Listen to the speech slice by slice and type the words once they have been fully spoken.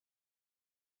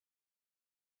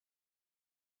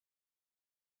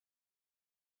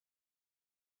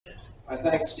I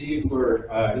thank Steve for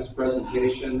his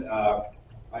presentation. I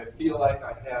feel like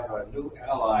I have a new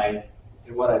ally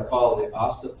in what I call the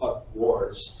Ossipuk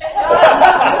Wars.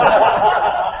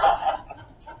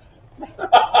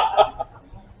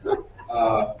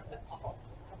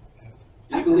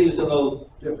 He believes a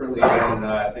little differently than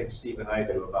I think Steve and I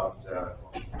do about the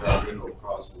Armijo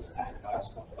crossing the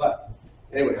Cockscomb. But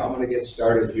anyway, I'm going to get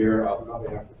started here. I'll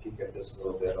probably have to peek at this a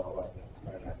little bit. I'll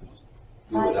try to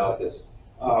do without this.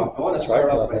 I want to start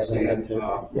off by saying we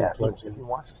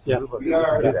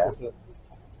are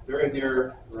very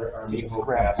near Armijo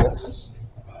Pass in this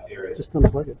area. Just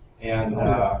unplug it. And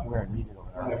when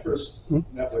I first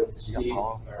met with Steve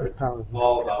or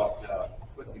Paul about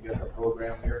putting together a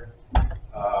program here,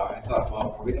 I thought,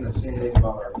 well, are we going to say anything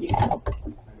about Armijo? I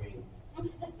mean,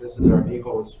 this is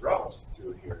Armijo's route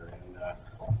through here. And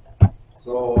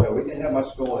so we didn't have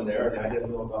much going there. And I didn't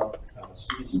know about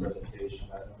Steve's presentation.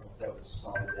 I don't know if that was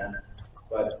something then.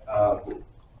 But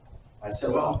I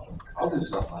said, well, I'll do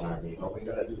something on Armijo. We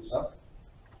got to do something.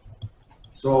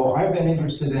 So I've been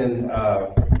interested in,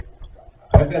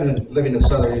 I've been living in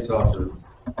southern Utah for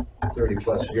 30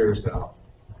 plus years now.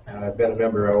 And I've been a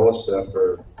member of OSA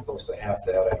for close to half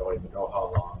that. I don't even know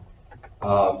how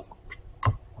long.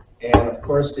 And of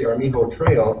course, the Armijo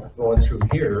Trail going through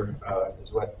here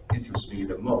is what interests me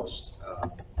the most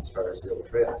as far as the old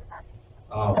trail.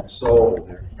 So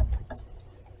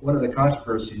one of the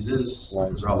controversies is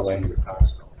the route through the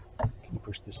Cockscomb.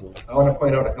 I want to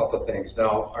point out a couple of things.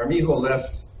 Now, Armijo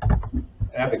left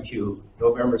Abiquiu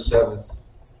November 7th,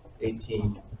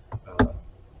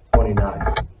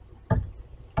 1829,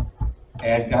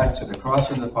 and got to the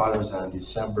Crossing of the Fathers on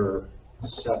December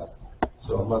 7th,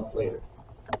 so a month later.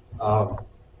 You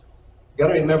got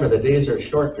to remember the days are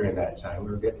short during that time.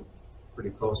 We were getting pretty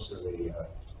close to the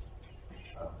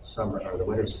summer or the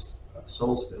winter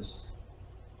solstice,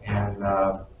 and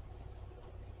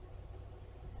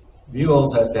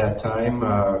mules at that time,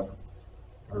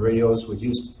 arroyos, would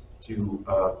used to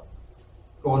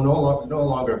go no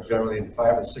longer generally than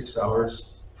 5 to 6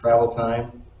 hours travel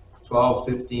time. 12,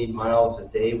 15 miles a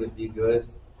day would be good,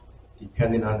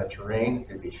 depending on the terrain. It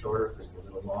could be shorter, it could be a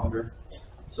little longer.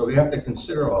 So we have to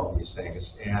consider all these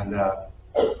things. And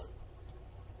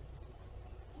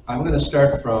I'm going to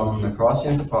start from the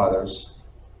Crossing of the Fathers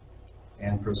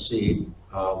and proceed.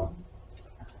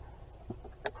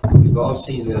 We've all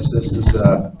seen this. This is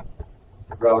the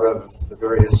route of the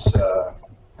various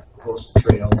coastal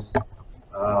trails.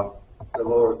 The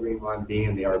lower green one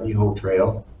being the Armijo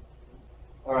Trail.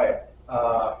 All right,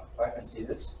 if I can see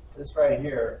this right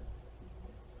here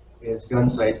is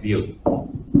Gunsight Butte.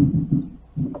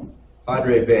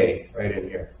 Padre Bay, right in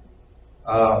here.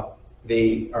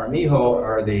 The Armijo,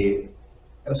 or the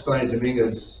Escalante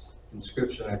Dominguez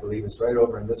inscription, I believe, is right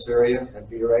over in this area. That'd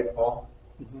be right, Paul?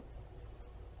 Mm-hmm.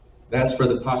 That's for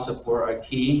the Passaport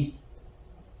Aquí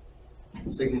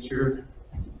signature,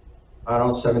 I don't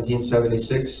know,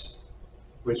 1776,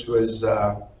 which was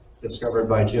discovered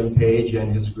by Jim Page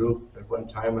and his group at one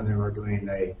time when they were doing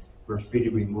a graffiti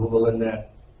removal in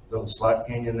that little slot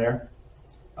canyon there.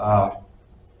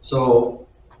 So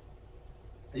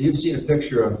you've seen a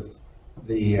picture of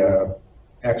the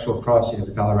actual crossing of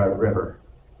the Colorado River.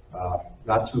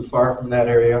 Not too far from that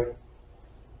area.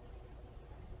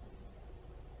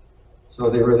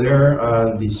 So they were there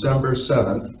on December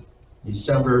 7th,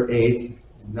 December 8th,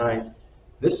 and 9th.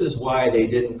 This is why they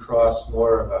didn't cross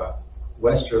more of a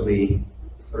westerly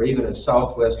or even a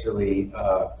southwesterly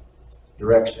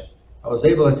direction. I was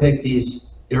able to take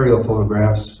these aerial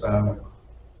photographs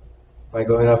by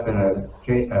going up in a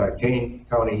Kane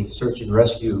County search and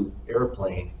rescue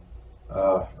airplane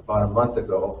about a month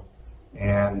ago,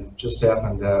 and just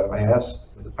happened, I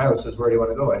asked, the pilot says, where do you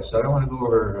want to go? I said, I want to go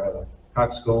over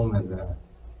Cockscomb and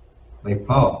Lake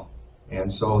Powell. And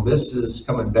so this is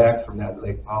coming back from that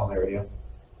Lake Powell area.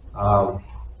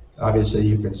 Obviously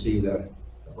you can see the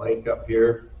lake up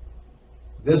here.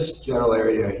 This general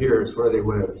area here is where they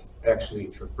would have actually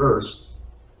traversed.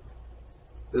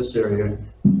 This area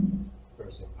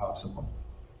is impossible.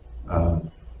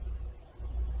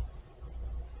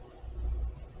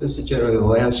 This is generally the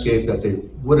landscape that they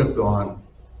would have gone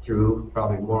through,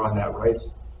 probably more on that right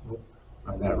side.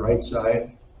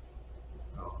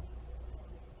 Oh,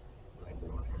 what am I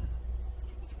doing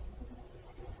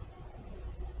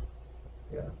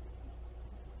here? Yeah.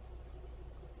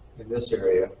 In this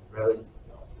area, rather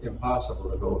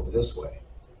impossible to go this way.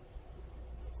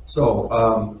 So,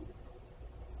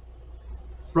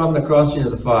 from the Crossing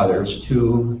of the Fathers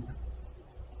to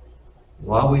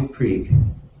Wahweap Creek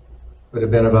would have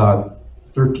been about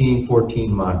 13, 14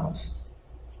 miles.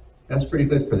 That's pretty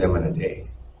good for them in a day.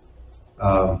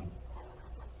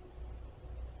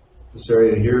 This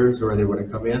area here is where they would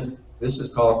have come in. This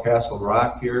is called Castle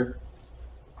Rock here.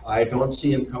 I don't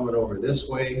see them coming over this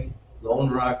way. Lone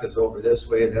Rock is over this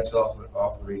way. That's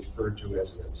often referred to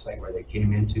as the site where they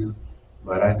came into.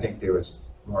 But I think there was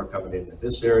more coming into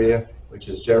this area, which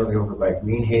is generally over by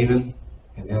Greenhaven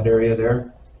in that area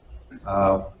there.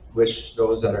 Which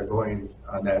those that are going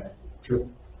on that trip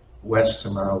west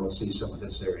tomorrow will see some of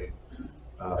this area.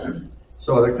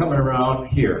 So they're coming around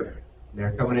here.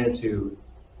 They're coming into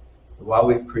the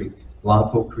Wawee Creek,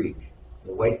 Blanco Creek,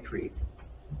 the White Creek.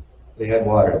 They had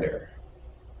water there.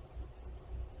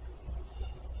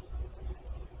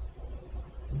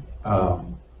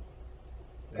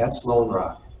 That's Lone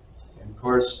Rock. And of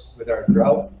course, with our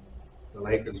drought, the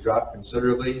lake has dropped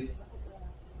considerably.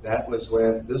 That was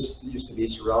when this used to be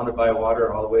surrounded by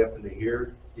water all the way up into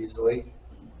here easily.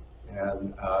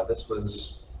 And this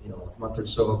was, a month or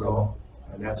so ago,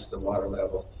 and that's the water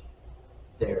level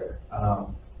there.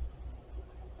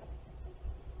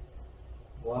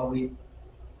 Wawee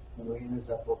Marine is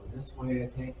up over this way, I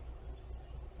think.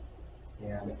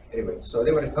 And anyway, so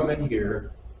they would have come in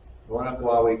here, going up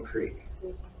Wawee Creek,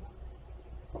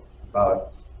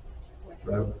 about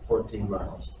 14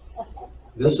 miles.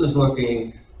 This is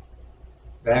looking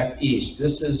back east.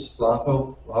 This is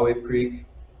Blanco, Wawee Creek.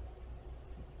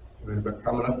 We've been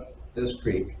coming up this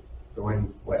creek,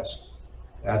 going west.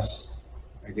 That's,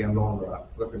 again, Lone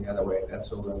Rock, looking the other way.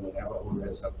 That's over in the Navajo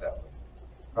Res up that way.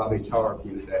 Probably Tower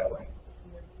Butte that way.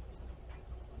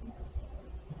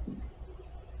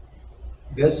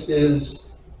 This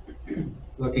is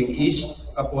looking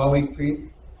east up Wawee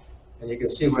Creek, and you can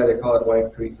see why they call it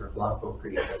White Creek or Blanco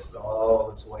Creek. That's all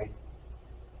this white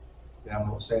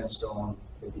Navajo sandstone,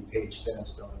 maybe Page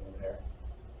sandstone in there.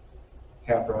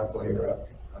 Caprock layer up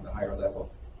on the higher level.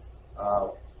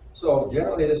 So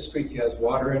generally this creek has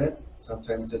water in it.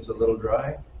 Sometimes it's a little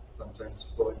dry, sometimes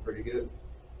it's flowing pretty good.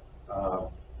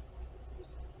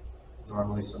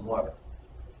 Normally some water.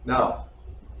 Now,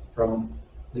 from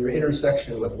their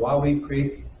intersection with Wawee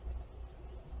Creek,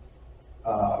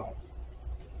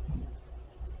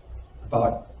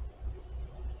 about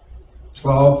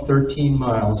 12, 13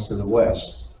 miles to the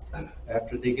west,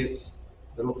 after they get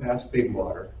a little past Big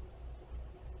Water,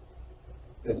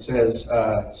 it says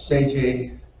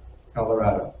Sage,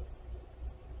 Colorado.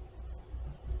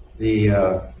 The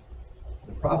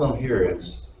problem here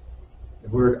is the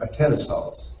word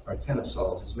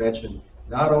artenosols is mentioned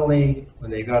not only when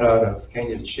they got out of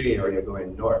Canyon Shea area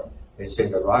going north. They say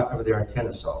the rock of the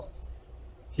artenosols.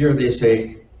 Here they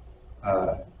say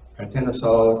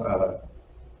artenosol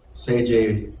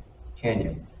Sage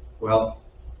Canyon. Well,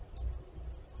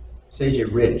 Sage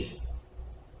Ridge.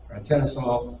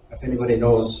 Artenosol, if anybody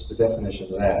knows the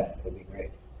definition of that, it'd be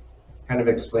great. It kind of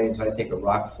explains, I think, a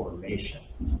rock formation.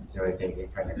 Is the only thing you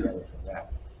can kind of gather from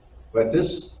that. But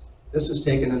this is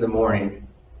taken in the morning,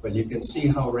 but you can see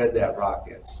how red that rock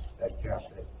is, that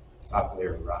top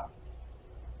layer of rock.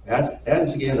 That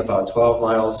is, again, about 12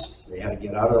 miles. They had to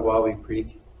get out of the Wawee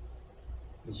Creek,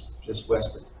 just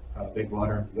west of Big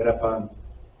Water, get up on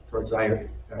towards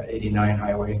I-89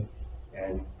 highway,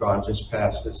 and gone just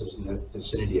past. This is in the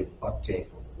vicinity of Buck Tank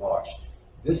or Wash.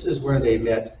 This is where they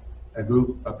met a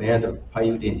band of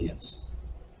Paiute Indians.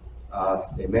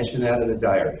 They mentioned that in the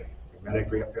diary. They met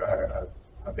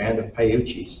a band of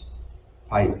Paiutes.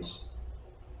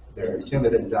 They're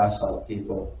timid and docile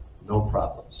people, no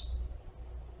problems.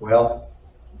 Well,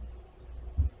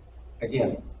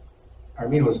 again,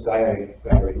 Armijo's diary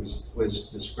was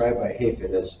described by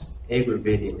Hayford as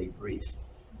aggravatingly brief.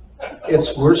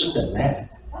 It's worse than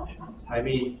that. I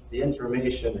mean, the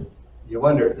information, you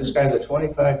wonder, this guy's a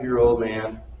 25-year-old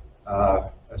man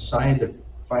assigned to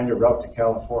find a route to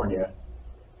California,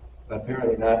 but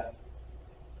apparently not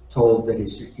told that he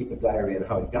should keep a diary on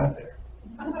how he got there.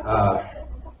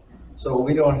 So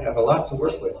we don't have a lot to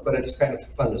work with, but it's kind of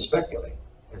fun to speculate,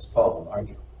 as Paul will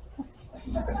argue.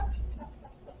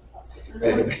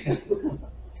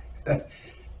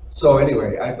 So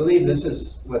anyway, I believe this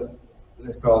is what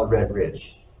is called Red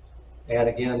Ridge. And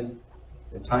again,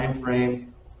 the time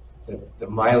frame, the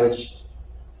mileage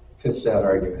fits that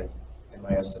argument, in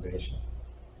my estimation.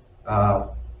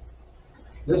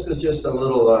 This is just a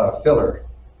little filler.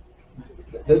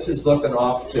 This is looking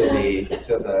off to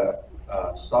the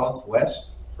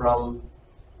southwest from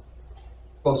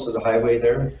close to the highway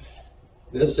there.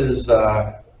 This is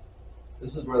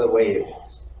where the wave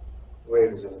is. The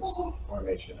wave is in this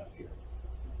formation up here.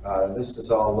 This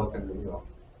is all looking,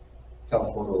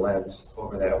 telephoto lens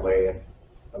over that way, and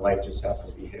the light just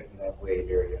happened to be hitting that wave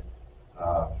area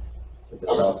to the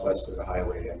southwest of the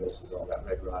highway, and this is all that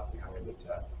red rock behind it.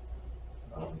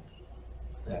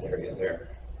 that area there.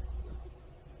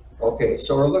 Okay,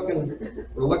 so we're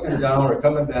looking down, we're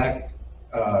coming back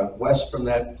west from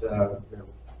that the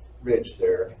ridge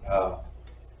there.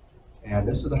 And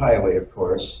this is the highway, of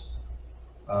course.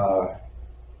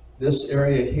 This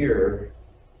area here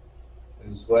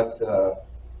is what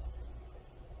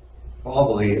Paul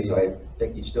believes. I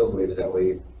think he still believes that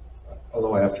way,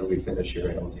 although after we finish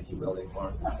here, I don't think he will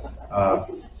anymore.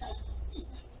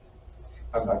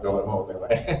 I'm not going home, am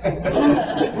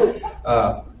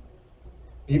I?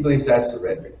 He believes that's the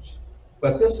Red Ridge.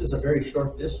 But this is a very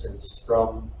short distance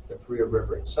from the Paria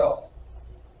River itself.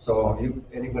 So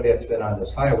anybody that's been on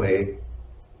this highway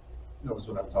knows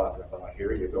what I'm talking about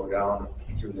here. You go down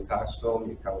through the Cockscomb,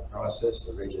 you come across this,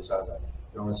 the ridge is on the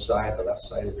north side, the left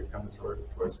side if you're coming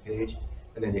towards Page,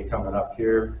 and then you're coming up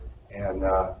here, and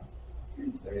there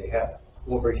you have it.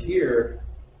 Over here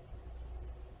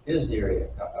is the area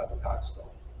of the Cockscomb.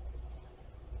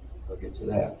 We'll get to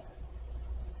that.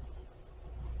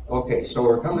 Okay, so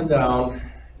we're coming down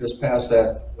just past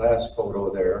that last photo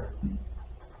there.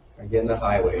 Again, the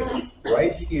highway.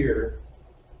 Right here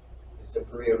is the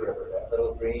Paria River, that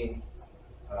little green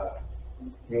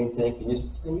thing. Can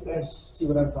you guys see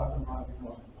what I'm talking about?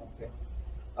 Okay.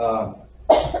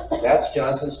 That's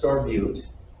Johnson Store Butte.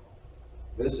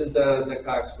 This is the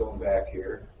Cockscomb back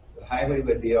here. The highway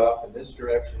would be off in this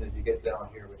direction as you get down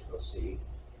here, which we'll see.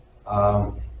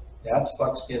 That's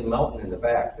Buckskin Mountain in the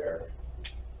back there.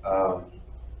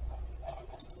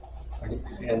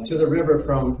 And to the river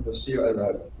from the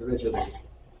ridge of the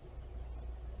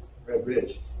Red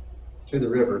Ridge to the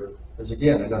river is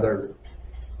again another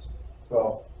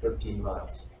 12, 13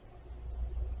 miles.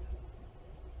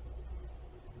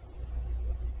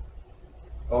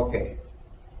 Okay,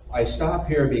 I stop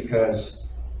here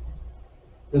because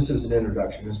this is an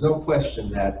introduction. There's no question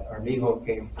that Armijo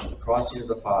came from the crossing of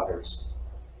the Fathers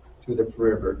to the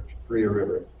Paria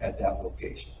River at that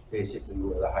location, basically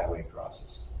where the highway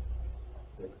crosses,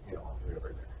 the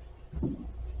river there.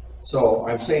 So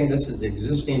I'm saying this is the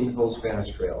existing Old Spanish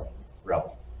Trail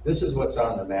route. This is what's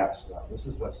on the maps now. This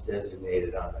is what's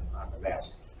designated on the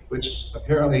maps, which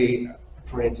apparently,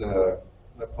 according to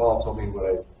what Paul told me,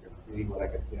 what I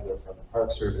could gather from the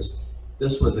Park Service,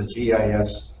 this was a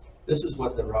GIS. This is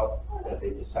what the route that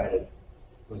they decided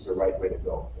was the right way to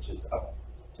go, which is up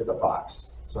to the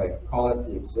box. So I call it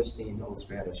the existing Old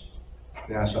Spanish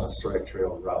National Historic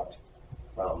Trail route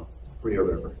from the Paria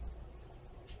River.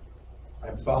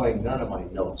 I'm following none of my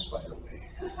notes, by the way.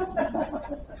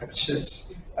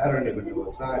 I don't even know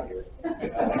what's on here.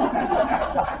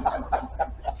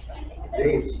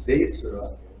 Dates are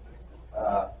on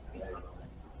here.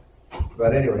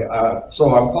 But anyway,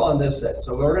 so I'm calling this that.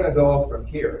 So we're going to go from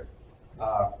here.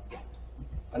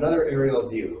 Another aerial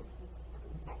view.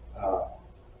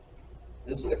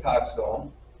 This is the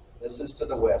Cockscomb. This is to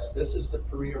the west. This is the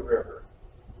Paria River.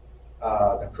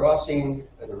 The crossing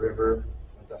of the river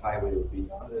with the highway would be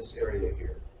down in this area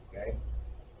here, okay?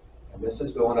 And this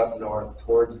is going up north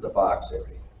towards the box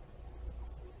area.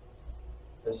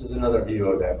 This is another view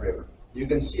of that river. You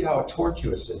can see how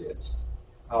tortuous it is,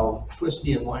 how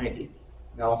twisty and windy.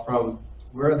 Now from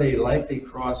where they likely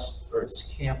crossed or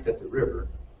it's camped at the river,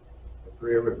 the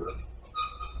Paria River,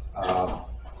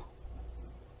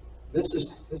 this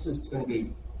is going to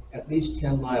be at least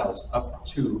 10 miles up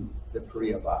to the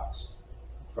Paria box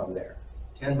from there,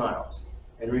 10 miles.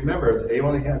 And remember, they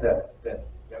only had that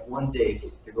one day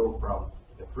to go from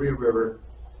the Paria River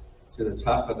to the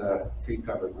top of the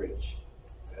tree-covered ridge,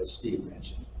 as Steve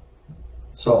mentioned.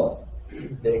 So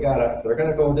if they're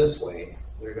going to go this way,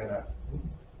 they're going to,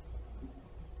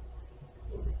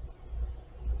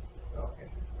 okay,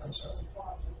 I'm sorry.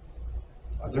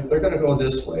 If they're going to go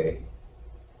this way,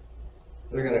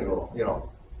 they're going to go,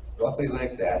 roughly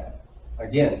like that.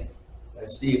 Again,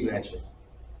 as Steve mentioned,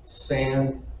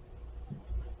 sand,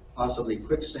 possibly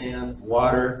quicksand,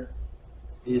 water.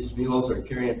 These mules are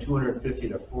carrying 250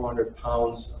 to 400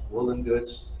 pounds of woolen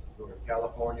goods to go to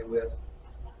California with.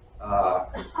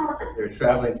 They're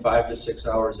traveling 5 to 6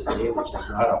 hours a day, which is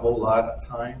not a whole lot of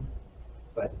time,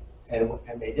 and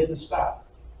they didn't stop.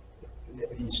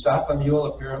 If you stop a mule,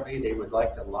 apparently they would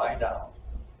like to lie down,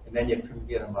 and then you couldn't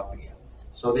get them up again.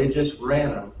 So they just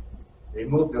ran them, they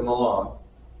moved them along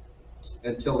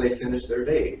until they finished their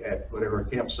day at whatever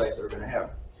campsite they're going to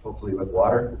have, hopefully with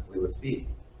water, hopefully with feed.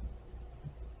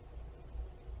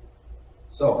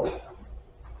 So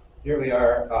here we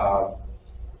are.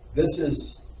 This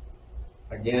is,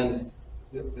 again,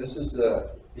 this is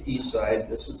the east side,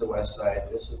 this is the west side,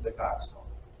 this is the Cockscomb.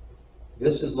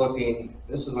 This is what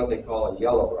they call a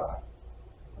yellow rock,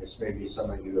 which maybe some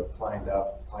of you have climbed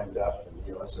up, and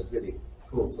it's a really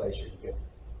cool place you can get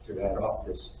to that off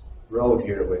this road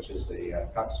here, which is the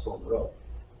Cockscomb Road.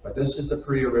 But this is the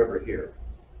Frey River here.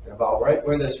 And about right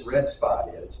where this red spot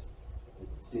is, you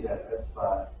can see that red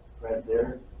spot right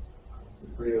there. It's the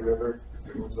Frey River.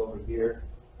 It goes over here.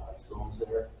 Cockscomb's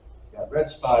there. That red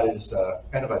spot is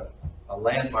kind of a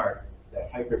landmark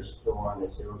that hikers go on. They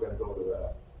say we're going to go to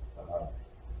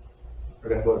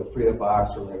the Frey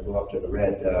Box, or we're going to go up to the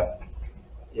red,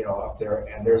 up there.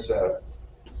 And there's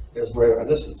where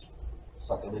this is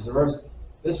something. This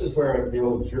is where the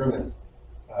old German,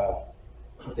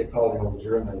 what they call the old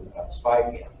German spy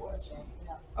camp was.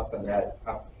 Up in that.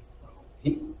 I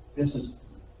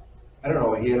don't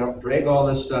know. He had to drag all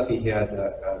this stuff. He had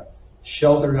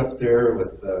shelter up there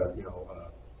with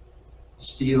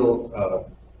steel.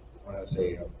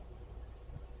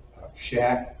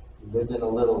 Shack. He lived in a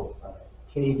little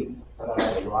cave cut out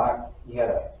of the rock. He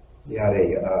had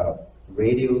a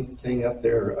radio thing up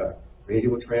there, a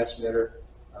radio transmitter,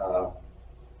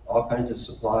 all kinds of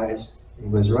supplies. He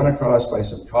was run across by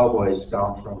some cowboys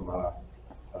down from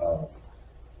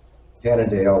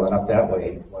Cannondale and up that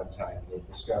way one time. They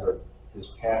discovered his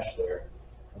cache there,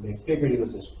 and they figured he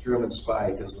was this German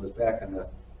spy because it was back in the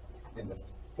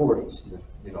 40s,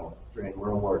 during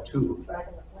World War II.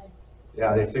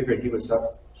 Yeah, they figured he was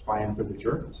up spying for the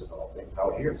Germans and all things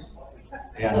out here.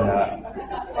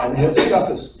 And his stuff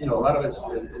is, a lot of his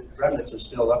remnants are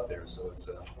still up there, so it's.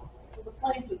 The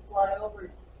planes would fly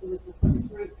over. It was the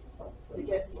first route to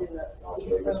get to the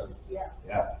East Coast. Yeah.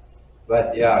 Yeah,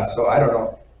 but yeah, so I don't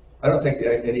know. I don't think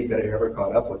anybody ever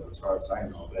caught up with him, as far as I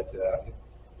know. But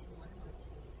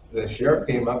the sheriff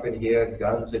came up and he had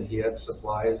guns and he had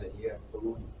supplies and he had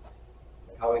food.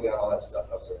 And how he got all that stuff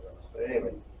up there. But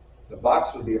anyway, the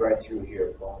box would be right through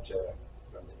here, going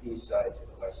from the east side to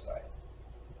the west side.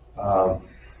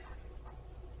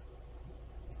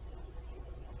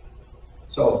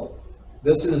 So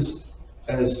this is,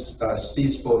 as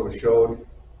Steve's photo showed,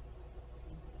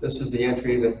 this is the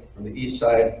entry from the east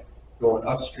side going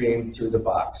upstream through the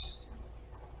box.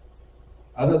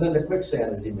 Other than the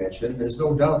quicksand, as he mentioned, there's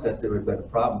no doubt that there would have been a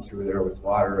problem through there with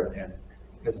water, and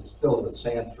because it's filled with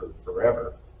sand for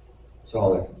forever. That's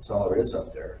all there is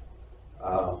up there.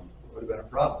 It would have been a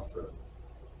problem for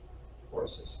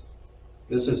horses.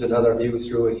 This is another view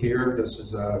through it here. This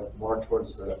is more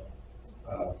towards the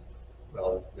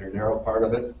their narrow part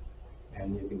of it,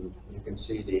 and you can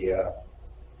see the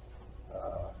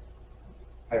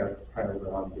higher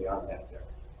ground beyond that there.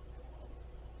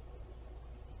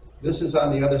 This is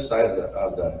on the other side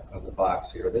of the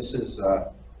box here. This is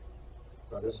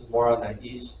this is more on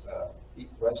the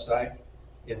west side.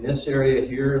 In this area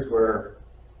here is where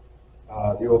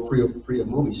the old Frey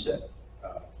movie set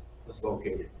was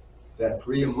located. That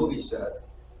Frey movie set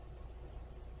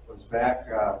was back,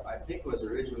 I think it was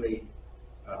originally,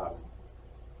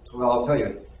 well, I'll tell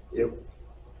you,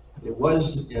 it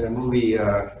was in a movie,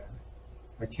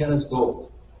 McKenna's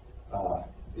Gold,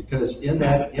 because in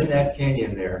that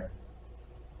canyon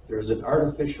there's an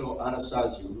artificial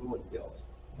Anasazi ruin built.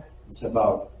 It's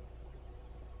about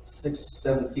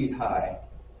 6-7 feet high,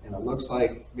 and it looks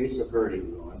like Mesa Verde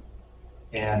ruin,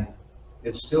 and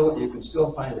you can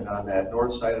still find it on that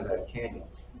north side of that canyon,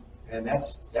 and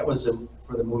that was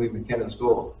for the movie McKenna's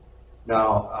Gold.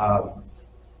 Now,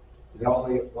 the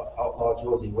only Outlaw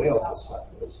Josie Wales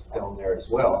was filmed there as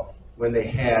well when they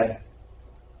had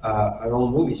an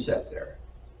old movie set there,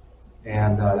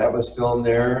 and that was filmed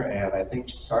there. And I think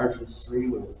Sergeants 3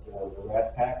 with the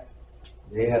Rat Pack,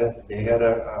 they had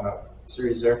a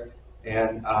series there,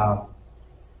 and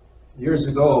years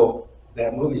ago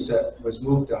that movie set was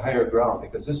moved to higher ground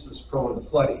because this was prone to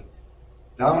flooding.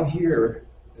 Down here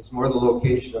is more the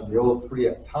location of the old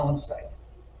Frey town site,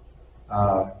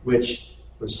 which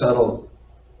was settled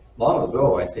long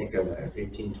ago, I think in the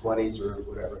 1820s or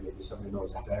whatever, maybe somebody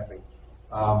knows exactly.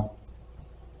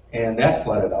 And that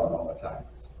flooded out all the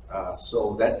time.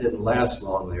 So that didn't last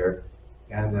long there.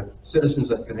 And the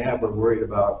citizens of Kanab were worried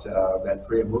about that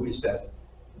Frey movie set,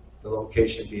 the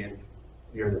location being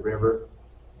near the river.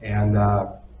 And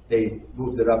they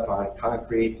moved it up on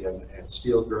concrete and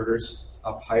steel girders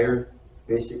up higher,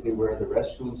 basically where the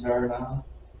restrooms are now.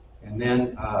 And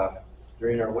then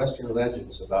during our Western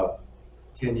Legends about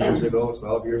 10 years ago,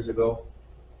 12 years ago,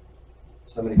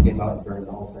 somebody came out and burned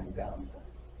the whole thing down.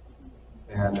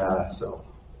 And so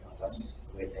that's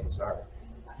the way things are.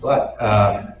 But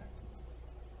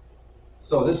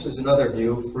so this is another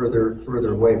view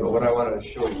further away, but what I wanted to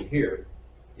show you here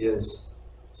is,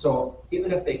 so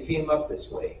even if they came up this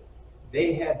way,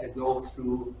 they had to go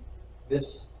through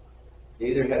this. They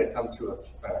either had to come through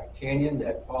a canyon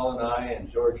that Paul and I and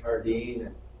George Hardeen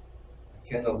and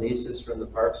Kendall Nieces from the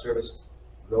Park Service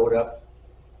rode up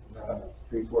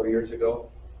 3-4 years ago,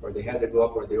 or they had to go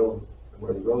up where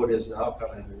the road is now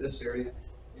coming into this area.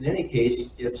 In any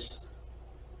case, it's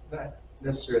not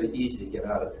necessarily easy to get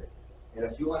out of there. And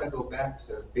if you want to go back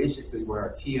to basically where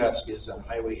our kiosk is on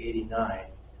Highway 89,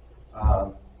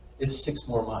 it's 6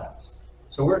 more miles.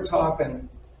 So we're talking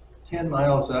 10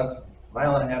 miles up,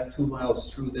 1.5 miles, 2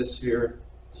 miles through this here,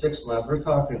 6 miles. We're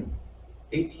talking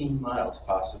 18 miles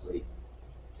possibly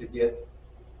to get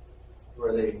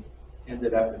where they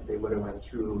ended up if they would have went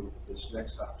through this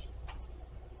next option.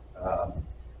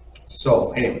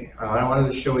 So anyway, I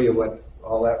wanted to show you what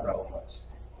all that route was.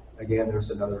 Again, there's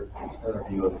another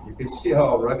view of it. You can see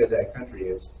how rugged that country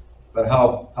is, but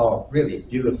how really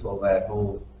beautiful that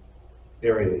whole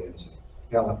area is.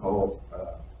 Calico,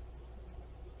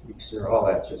 all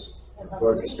that's just a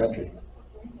gorgeous country.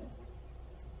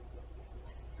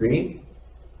 Green?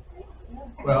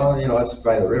 Well, you know, it's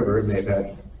by the river, and they've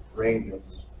had rain.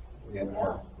 We had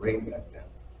more rain back then.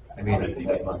 I mean,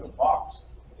 that month. The box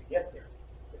to get there.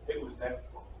 If it was that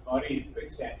muddy and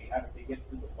quicksandy, how did they get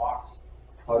through the box?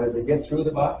 How did they get through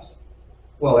the box?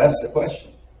 Well, that's the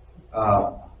question.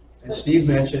 As Steve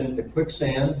mentioned, the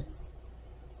quicksand,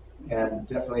 and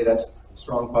definitely that's a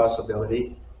strong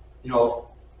possibility. You know,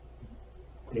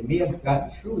 they may have gotten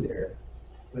through there,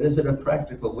 but is it a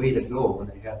practical way to go when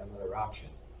they have another option?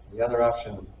 The other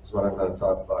option is what I'm going to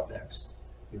talk about next,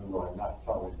 even though I'm not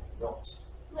following my notes.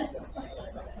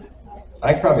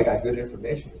 I probably got good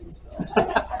information in these notes.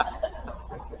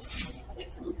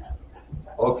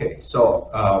 Okay, so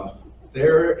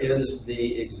there is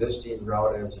the existing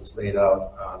route as it's laid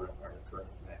out on our current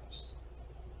maps.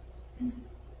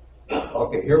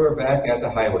 Okay, here we're back at the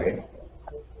highway,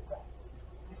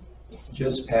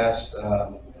 just past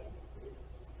the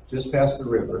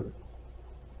river,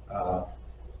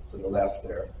 to the left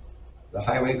there. The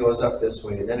highway goes up this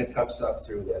way, then it cuts up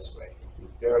through this way. You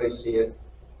can barely see it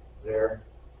there,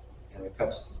 and it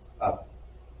cuts up.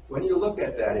 When you look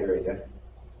at that area,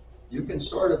 you can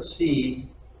sort of see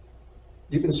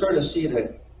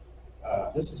that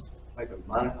this is like a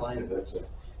monocline,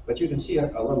 but you can see a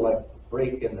little like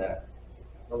break in that,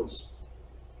 little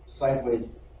sideways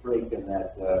break in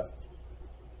that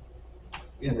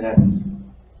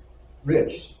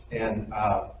ridge, and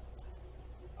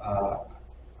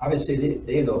obviously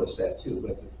they noticed that too.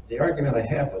 But the argument I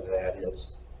have with that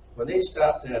is when they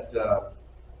stopped at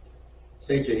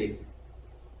CJ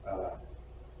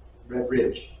Red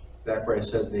Ridge, back where I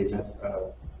said they met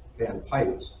Van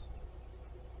Paiutes,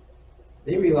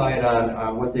 they relied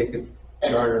on what they could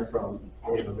garner from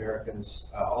Native Americans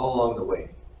all along the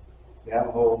way.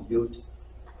 Navajo, Ute,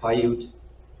 Paiute.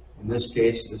 In this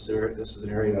case, this is an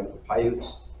area of the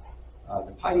Paiutes.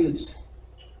 The Paiutes,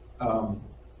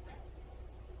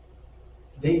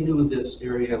 they knew this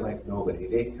area like nobody.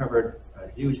 They covered a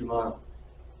huge amount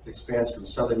of expanse from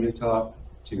southern Utah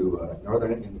to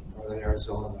northern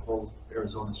Arizona, the whole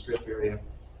Arizona Strip area.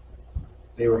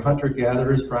 They were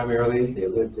hunter-gatherers primarily. They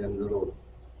lived in little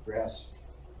grass,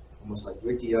 almost like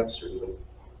wickiups or little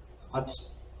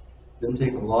huts. Didn't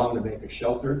take them long to make a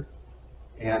shelter.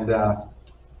 And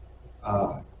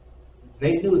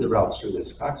they knew the routes through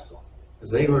this Cockscomb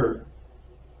because they were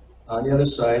on the other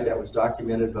side. That was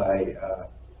documented by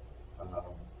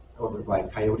over by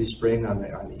Coyote Spring on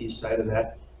the east side of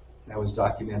that. That was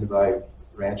documented by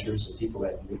ranchers and people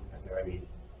that knew,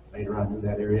 later on knew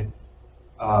that area.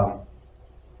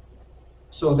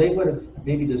 So they would have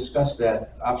maybe discussed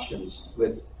that options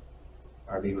with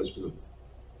Armijo's group.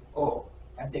 Oh,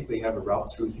 I think we have a route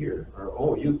through here. Or,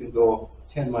 oh, you can go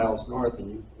 10 miles north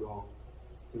and you can go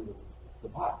through the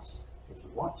box if you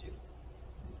want to.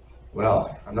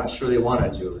 Well, I'm not sure they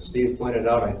wanted to. As Steve pointed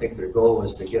out, I think their goal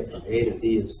was to get from A to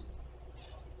B as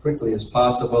quickly as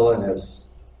possible and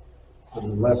as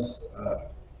less.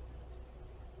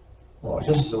 Well,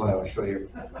 this is the one I will show you.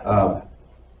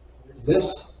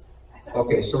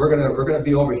 Okay, so we're gonna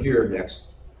be over here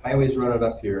next. Highway's running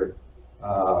up here.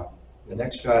 The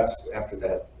next shots after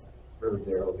that road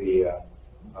there will be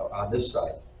on this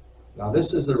side. Now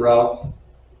this is the route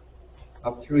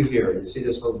up through here. You see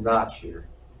this little notch here.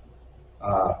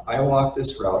 I walked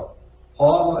this route.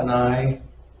 Paul and I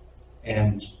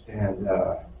and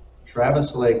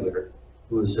Travis Legler,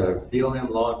 who's a BLM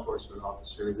law enforcement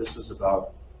officer. This was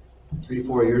about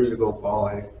 3-4 years ago, Paul,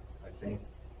 I think.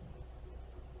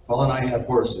 Paul and I had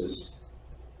horses.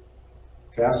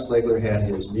 Travis Legler had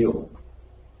his mule.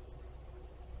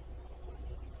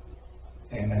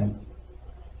 And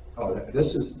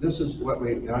this is what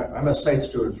I'm a site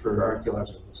steward for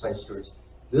archaeological site stewards.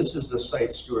 This is the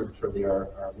site steward for the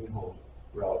Armijo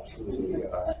route through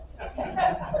the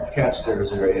cat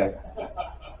stairs area.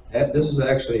 This is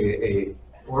actually a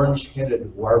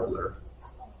orange-headed warbler.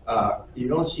 You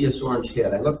don't see his orange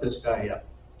head. I looked this guy up,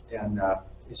 and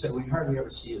he said we hardly ever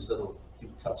see his little few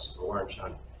tufts of orange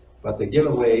on it. But the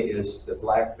giveaway is the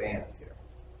black band here,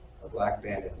 a black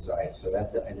band in his eyes. So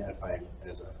that identified him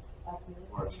as a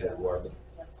orange-headed warbler.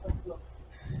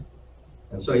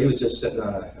 And so he was just sitting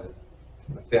on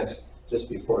a fence just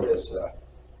before this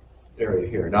area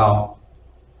here. Now,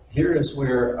 here is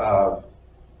where,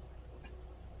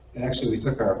 actually we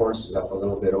took our horses up a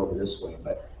little bit over this way,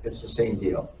 but it's the same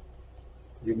deal.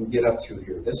 You can get up through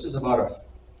here. This is about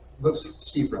looks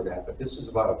steeper than that, but this is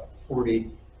about a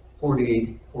 40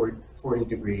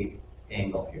 degree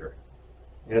angle here.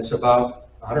 And it's about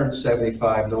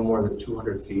 175, no more than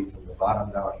 200 feet from the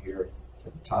bottom down here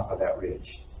to the top of that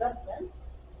ridge. Is that a fence?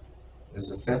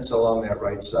 There's a fence along that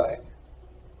right side.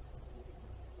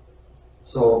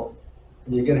 So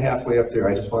when you get halfway up there,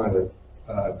 I just wanted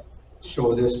to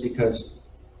show this because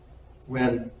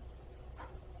when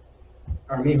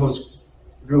Armijo's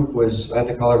group was at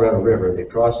the Colorado River, they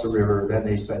crossed the river, then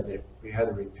they said that we had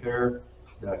to repair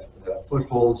the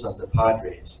footholds of the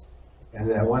Padres. And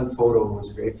that one photo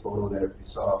was a great photo that we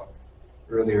saw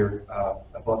earlier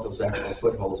about those actual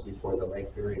footholds before the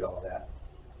lake buried all that.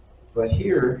 But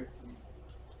here,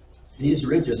 these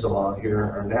ridges along here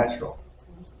are natural.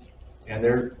 And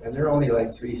they're only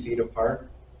like 3 feet apart,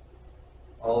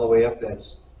 all the way up that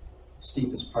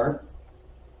steepest part.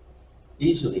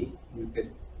 Easily, you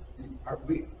could.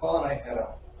 Paul and I had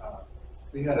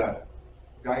to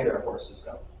guide our horses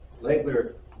up.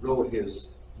 Legler rode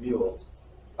his mule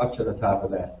up to the top of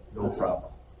that, no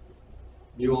problem.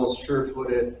 Mules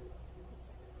sure-footed,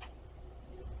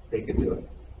 they could do it.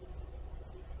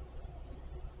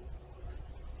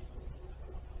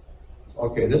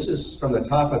 Okay, this is from the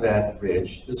top of that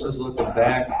ridge. This is looking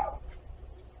back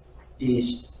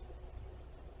east.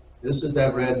 This is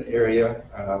that red area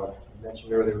I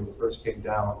mentioned earlier when we first came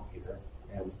down here,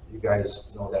 and you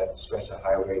guys know that stretch of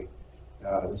highway.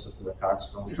 This is from the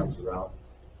Cockscomb, comes around.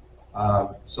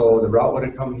 So the route would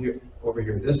have come here, over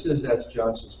here. That's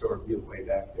Johnson Store Butte way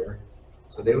back there.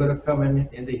 So they would have come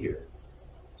into here,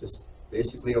 just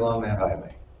basically along that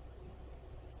highway,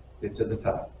 get to the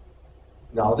top.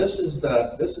 Now this is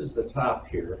the top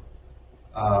here.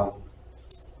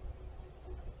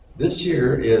 This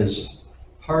here is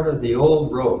part of the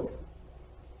old road.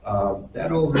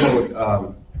 That old road,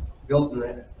 built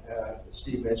in,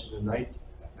 Steve mentioned, in the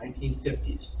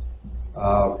 1950s.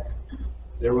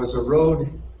 There was a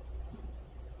road.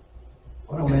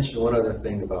 I want to mention one other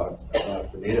thing about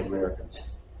the Native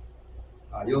Americans.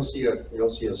 You'll see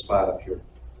a spot up here,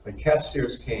 the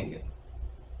Catstairs Canyon,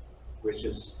 which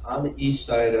is on the east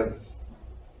side of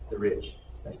the ridge.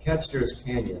 That Catstairs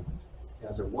Canyon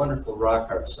has a wonderful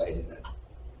rock art site in it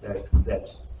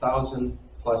that's 1,000+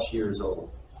 years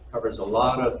old. Covers a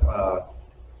lot of,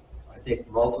 I think,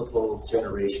 multiple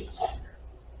generations in there.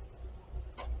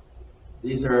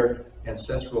 These are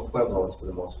ancestral Puebloans for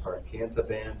the most part. Canta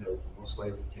band, or most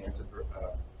likely Canta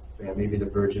band, maybe the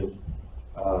Virgin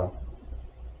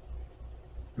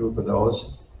group of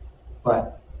those.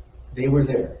 But they were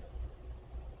there.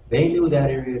 They knew that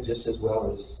area just as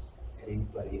well as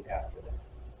anybody after them.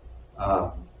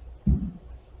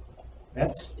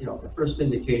 That's the first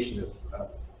indication of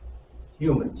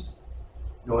humans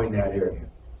knowing that area.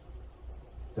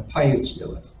 The Paiutes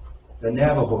knew it. The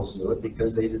Navajos knew it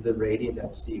because they did the raiding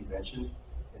that Steve mentioned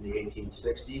in the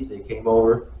 1860s. They came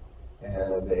over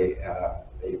and they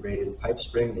raided Pipe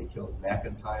Spring. They killed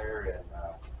McIntyre and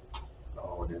the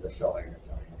other fellow I got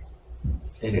down here.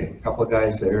 Anyway, a couple of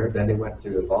guys there. Then they went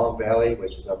to Long Valley,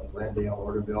 which is up in Glendale,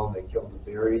 Orderville, and they killed the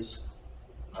Berries.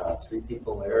 3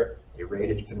 people there. They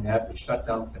raided Kanab. They shut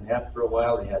down Kanab for a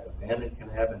while. They had abandoned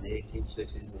Kanab in the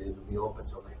 1860s. They didn't reopen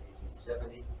until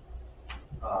 1870.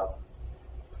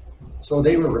 So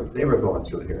they were going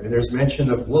through here. And there's mention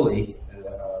of Woolley,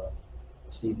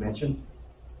 Steve mentioned,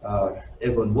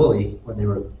 Edwin Woolley, when they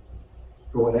were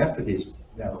going after these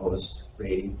Navajos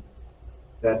raiding,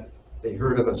 that they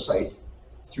heard of a site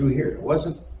through here. It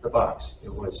wasn't the box.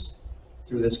 It was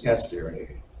through this Catster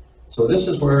area. So this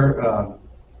is where,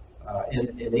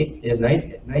 in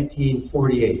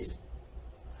 1948,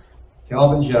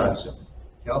 Calvin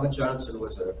Johnson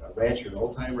was a rancher, an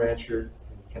old-time rancher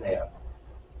in Kanab.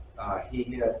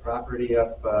 He had property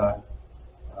up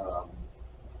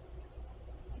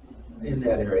in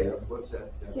that area. What was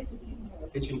that?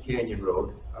 Kitchen Canyon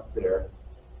Road up there.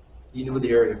 He knew the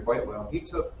area quite well. He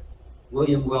took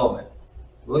William Wellman.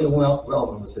 William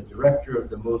Wellman was the director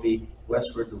of the movie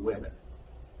Westward to Women.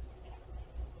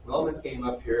 Wellman came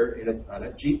up here on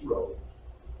a Jeep road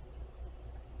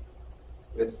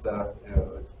with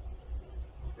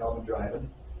Wellman driving.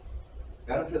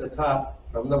 Got him to the top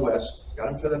from the west, got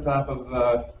him to the top of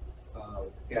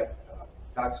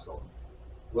Cockscomb.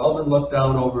 Wellman looked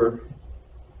down over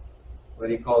what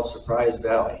he calls Surprise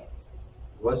Valley.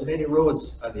 There wasn't any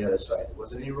roads on the other side. There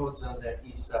wasn't any roads on that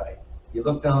east side. You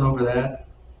look down over that,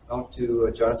 out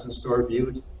to Johnson Store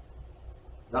Butte,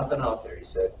 nothing out there. He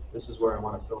said, this is where I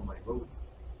want to film my movie.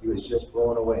 He was just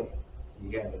blown away.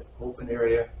 He had an open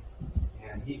area,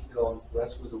 and he filmed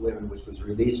West with the Women, which was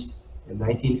released in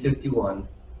 1951.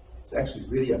 It's actually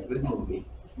really a good movie.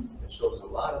 It shows a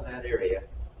lot of that area,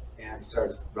 and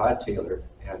stars Rod Taylor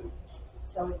and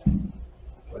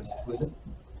was it?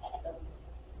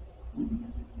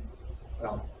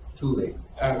 Well, Thule.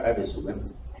 Obviously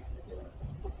women. You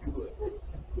know.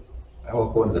 I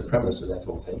won't go into the premise of that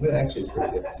whole thing, but actually it's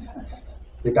pretty good.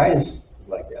 The guys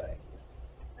like that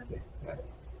idea.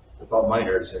 About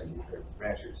miners and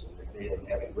ranchers, and they didn't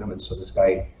have any women, so this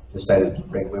guy decided to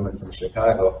bring women from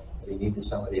Chicago, but he needed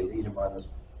somebody to lead him on this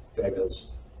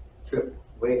fabulous trip,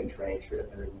 wagon train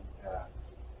trip, and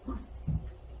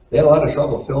they had a lot of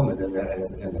trouble filming in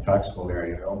the Cockscomb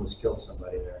area. I almost killed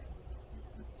somebody there.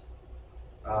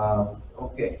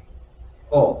 Okay.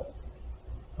 Oh,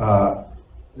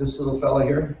 this little fella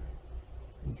here.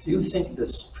 If you think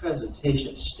this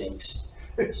presentation stinks,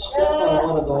 step on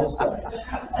one of those guys.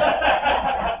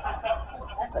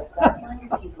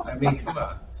 I mean, come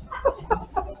on.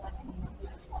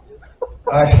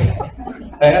 I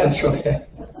had to show that.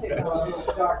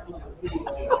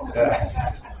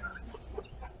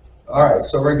 All right,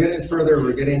 so we're getting further.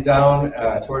 We're getting down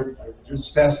toward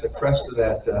just past the crest of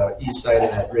that east side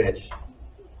of that ridge.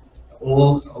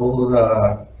 Old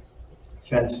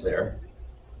fence there.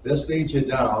 This leads you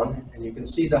down, and you can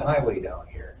see the highway down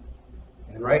here.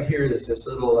 And right here is this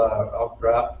little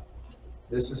outcrop.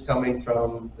 This is coming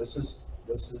from this is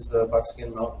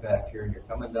Buckskin Mountain back here, and you're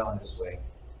coming down this way.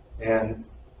 And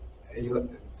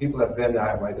people have been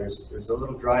that way. There's a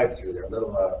little drive through there, a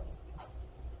little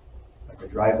like a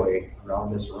driveway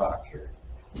around this rock here.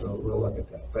 We'll look at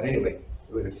that. But anyway,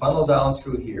 it would funnel down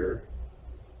through here.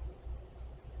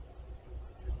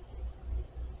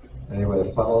 And it would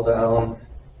funnel down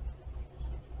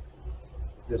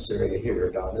this area here,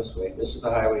 down this way. This is the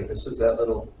highway. This is that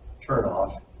little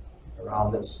turnoff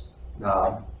around this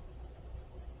knob.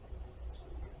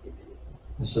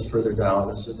 This is further down.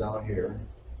 This is down here.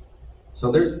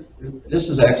 So this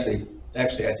is actually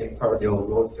I think part of the old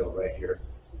road field right here.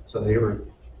 So they were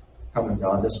coming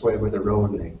down this way with the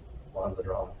road, and they wandered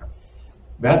around.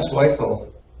 Matt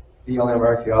Zweifel, BLM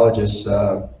archaeologist,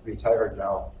 retired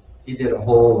now. He did a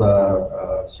whole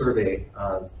survey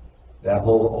on that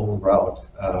whole old route.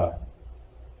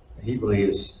 He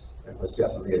believes it was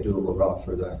definitely a doable route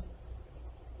for the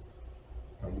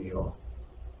Armijo.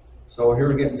 So here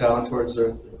we're getting down towards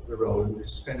the road, and it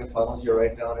just kind of funnels you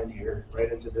right down in here,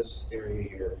 right into this area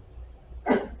here.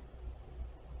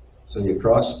 So you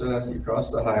cross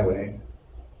the highway.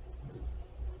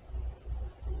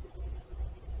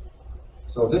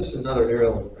 So this is another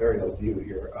aerial view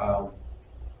here.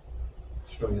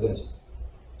 Show you this.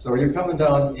 So you're coming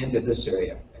down into this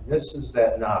area, and this is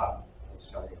that knob I was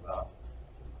telling you about.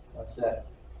 What's that?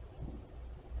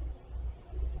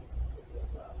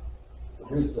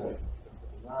 Here's the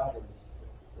knob.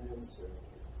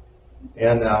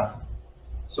 And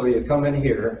so you come in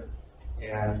here,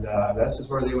 and this is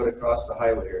where they would have crossed the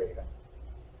highway area.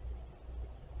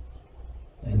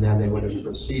 And then they would have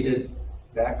proceeded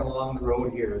back along the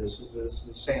road here. This is the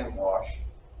sand wash.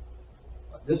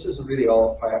 This is really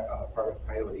all part of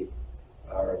Coyote,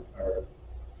 our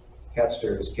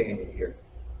Catstairs Canyon here.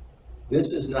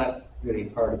 This is not really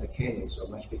part of the canyon so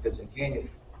much, because the canyon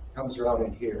comes around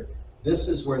in here. This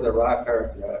is where the rock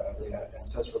art, the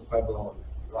ancestral Pueblo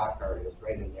rock art is,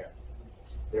 right in there.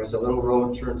 There's a little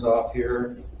road turns off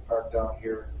here. You can park down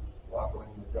here, walk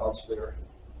along the gulch there, and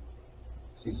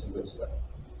see some good stuff.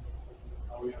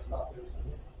 Are we gonna stop there?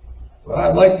 Well,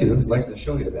 I'd like to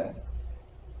show you that.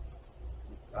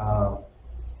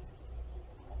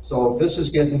 So this is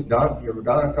getting down. You're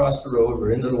down across the road.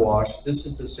 We're into the wash. This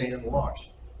is the sand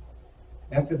wash.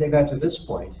 After they got to this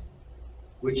point,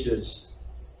 which is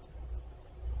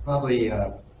probably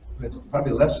it's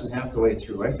probably less than half the way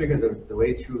through. I figure the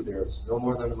way through there is no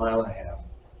more than a mile and a half.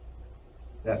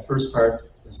 That first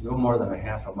part is no more than a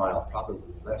half a mile, probably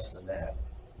less than that.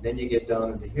 And then you get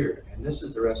down into here, and this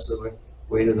is the rest of the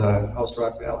way to the House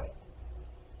Rock Valley.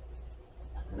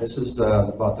 And this is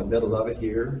about the middle of it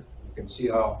here. You can see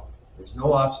how there's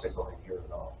no obstacle in here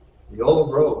at all. The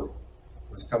old road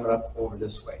was coming up over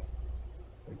this way.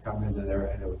 It would come into there,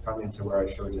 and it would come into where I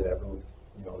showed you that road,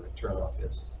 you know, the turnoff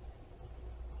is.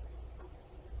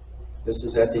 This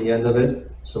is at the end of it,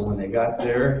 so when they got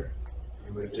there, they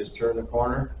would have just turned the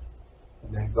corner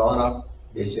and then gone up,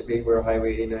 basically where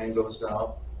Highway 89 goes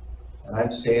now. And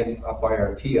I'm saying up by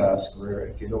our kiosk, where,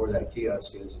 if you know where that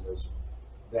kiosk is, and there's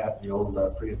that, the old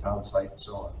Priatown site and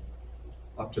so on,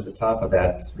 up to the top of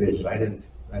that ridge. I didn't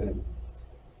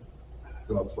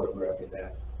go up photographing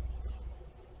that.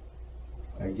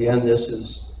 Again, this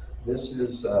is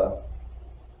the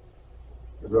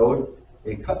road.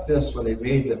 They cut this when they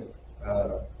made the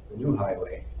new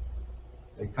highway.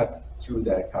 They cut through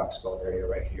that Cockscomb area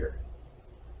right here.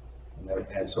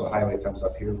 And so a highway comes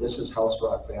up here. This is House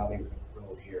Rock Valley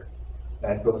Road here.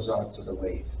 That goes out to the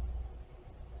wave.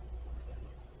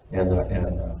 And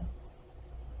the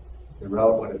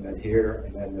route would have been here,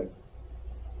 and then the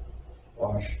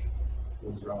wash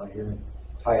goes around here,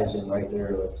 ties in right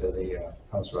there with the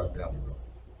House Rock Valley Road.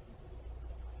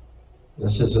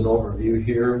 This is an overview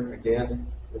here again.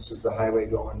 This is the highway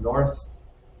going north.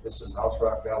 This is House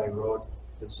Rock Valley Road.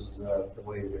 This is the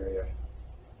wave area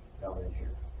down in here.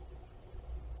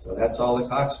 So that's all the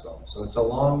Cockscomb. So it's a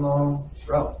long, long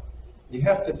route. You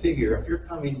have to figure, if you're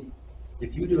coming,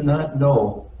 if you do not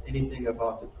know anything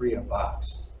about the Priya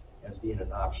box as being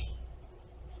an option,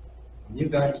 when you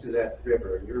got to that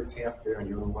river, you were camped there and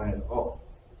you were wondering, oh,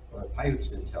 well, the Paiutes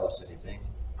didn't tell us anything.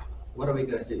 What are we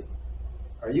going to do?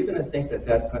 Are you going to think that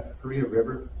that Priya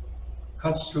River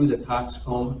cuts through the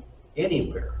Cockscomb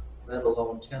anywhere, let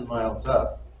alone 10 miles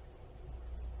up,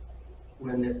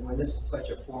 when this is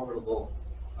such a formidable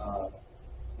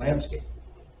landscape?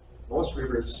 Most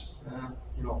rivers,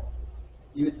 you know,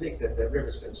 you would think that that river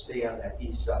is going to stay on that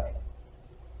east side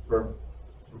for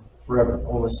forever,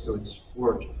 almost to its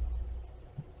origin.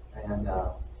 And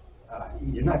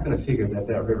you're not going to figure that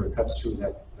that river cuts through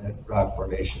that rock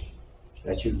formation,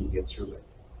 that you can get through it,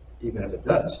 even if it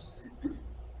does,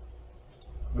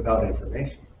 without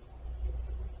information.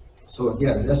 So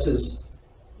again, that's,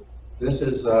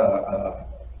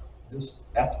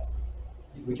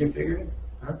 would you figure it,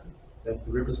 huh? That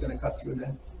the river's going to cut through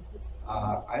that?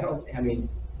 I mean,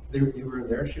 if you were in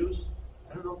their shoes,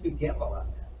 I don't know if you'd gamble on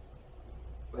that.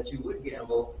 But you would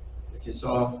gamble if you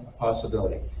saw a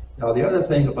possibility. Now, the other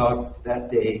thing about that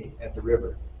day at the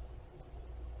river,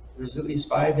 there's at least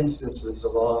 5 instances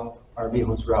along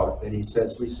Armijo's route that he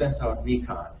says, we sent out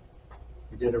recon.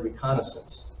 We did a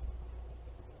reconnaissance.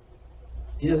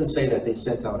 He doesn't say that they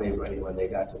sent out anybody when they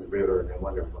got to the river and they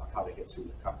wondered about how to get through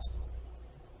the Cockscomb.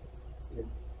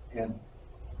 And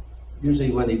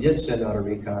usually when they did send out a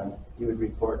recon, he would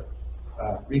report,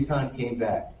 recon came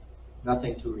back,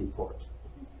 nothing to report.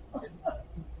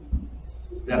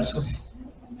 That's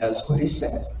what he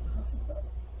said.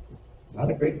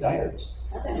 Not a great diarist.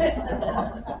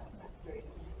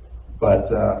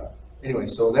 But anyway,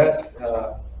 so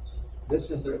that this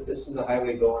is the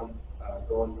highway going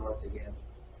north again.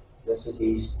 This is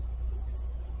east.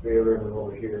 Frey River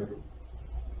over here.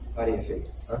 How do you figure?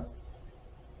 Huh?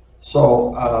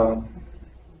 So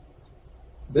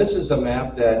this is a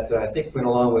map that I think went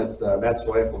along with Matt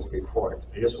Zweifel's report.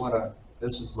 I just want to.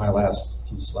 This is my last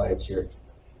few slides here.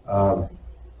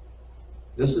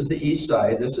 This is the east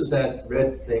side. This is that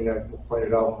red thing I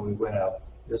pointed out when we went up.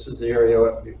 This is the area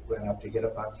we went up to get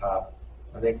up on top.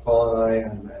 I think Paul and I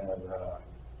and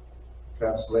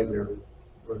Travis Legler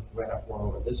went up more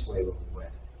over this way when we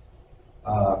went.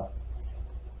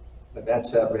 But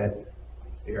that's that red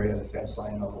area, the fence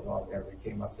line all along there. We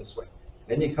came up this way.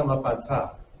 Then you come up on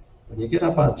top. When you get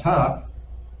up on top,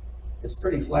 it's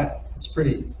pretty flat. It's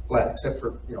pretty flat, except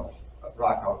for, you know,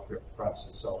 rock outcrops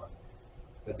and so on.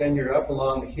 But then you're up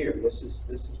along here. This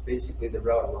is basically the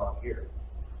route along here,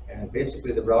 and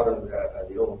basically the route of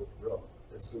the old road.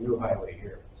 This is the new highway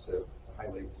here. So the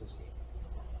highway existing.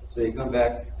 So you come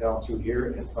back down through here,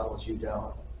 and it funnels you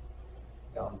down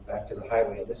back to the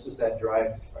highway. And this is that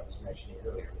drive I was mentioning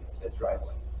earlier. It's that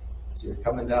driveway. So you're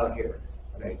coming down here,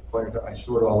 and I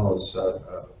showed all those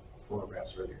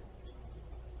photographs earlier.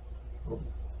 Oh,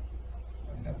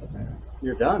 I have them there.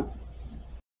 You're done.